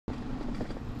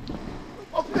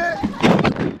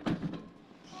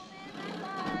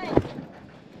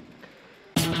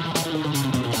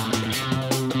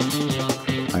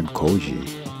I'm Koji.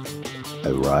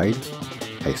 I ride,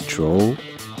 I stroll,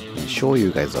 and show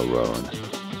you guys around.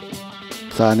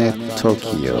 Planet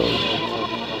Tokyo.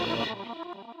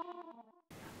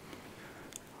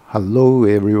 Hello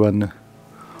everyone.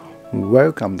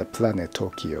 Welcome to Planet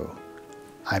Tokyo.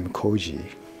 I'm Koji.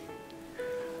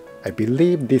 I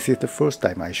believe this is the first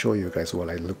time I show you guys what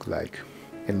I look like.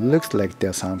 It looks like there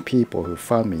are some people who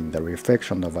found me in the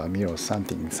reflection of a mirror or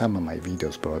something in some of my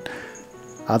videos, but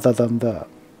other than that,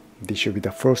 this should be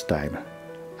the first time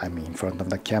I'm in front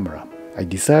of the camera. I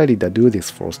decided to do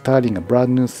this for starting a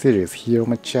brand new series here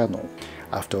on my channel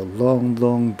after a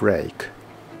long break.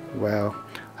 Well,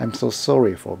 I'm so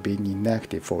sorry for being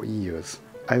inactive for years.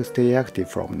 I'll stay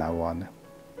active from now on.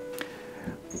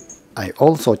 I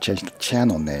also changed the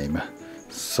channel name,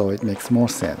 so it makes more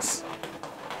sense.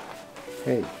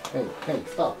 Hey,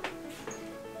 stop!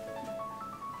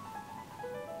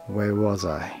 Where was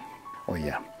I? Oh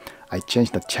yeah, I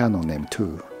changed the channel name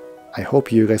too. I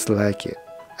hope you guys like it.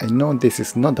 I know this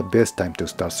is not the best time to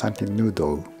start something new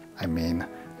though. I mean,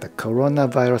 the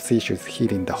coronavirus issue is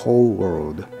hitting the whole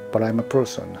world, but I'm a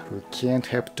person who can't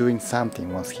help doing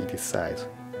something once he decides.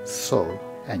 So,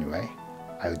 anyway,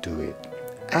 I'll do it.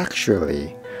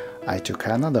 Actually, I took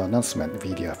another announcement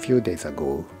video a few days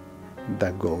ago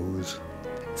that goes,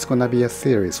 it's gonna be a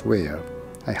series where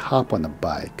I hop on a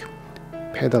bike,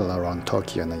 pedal around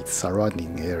Tokyo and its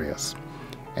surrounding areas,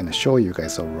 and show you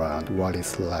guys around what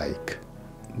it's like.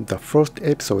 The first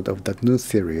episode of that new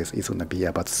series is gonna be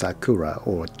about Sakura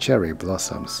or cherry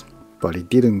blossoms, but it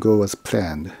didn't go as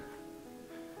planned.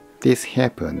 This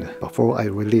happened before I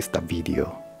released the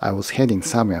video. I was heading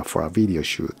somewhere for a video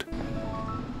shoot.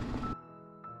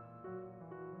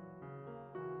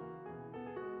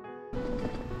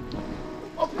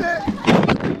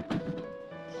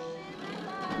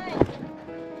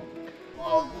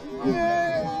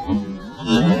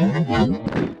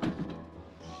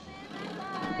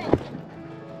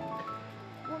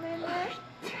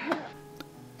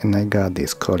 And I got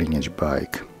this cutting-edge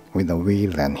bike with a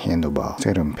wheel and handlebar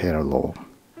set in parallel,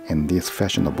 and this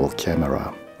fashionable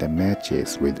camera that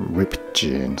matches with ripped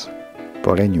jeans.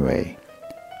 But anyway,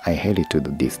 I headed to the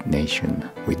destination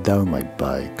without my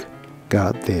bike,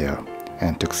 got there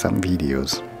and took some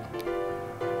videos.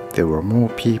 There were more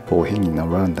people hanging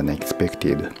around than I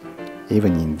expected,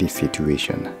 even in this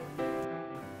situation.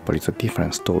 But it's a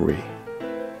different story,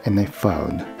 and I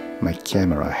found my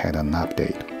camera had an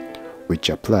update, which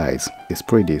applies this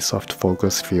pretty soft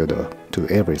focus filter to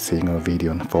every single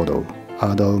video and photo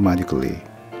automatically.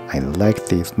 I like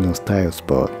these new styles,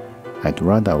 but I'd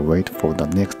rather wait for the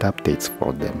next updates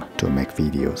for them to make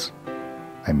videos.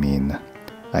 I mean,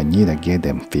 I need to get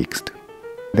them fixed.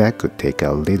 That could take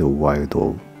a little while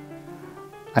though.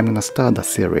 I'm gonna start the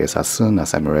series as soon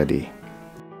as I'm ready.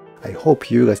 I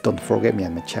hope you guys don't forget me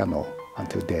on my channel.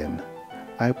 Until then,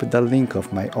 I'll put the link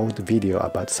of my old video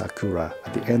about Sakura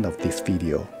at the end of this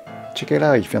video. Check it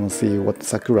out if you want to see what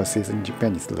Sakura season in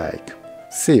Japan is like.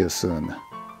 See you soon.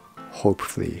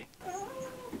 Hopefully.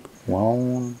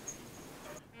 Wow.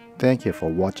 Thank you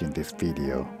for watching this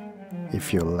video.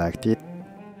 If you liked it,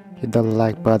 hit the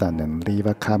like button and leave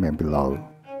a comment below.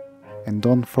 And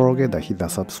don't forget to hit the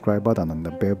subscribe button and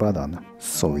the bell button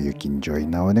so you can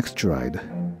join our next ride.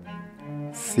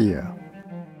 See ya.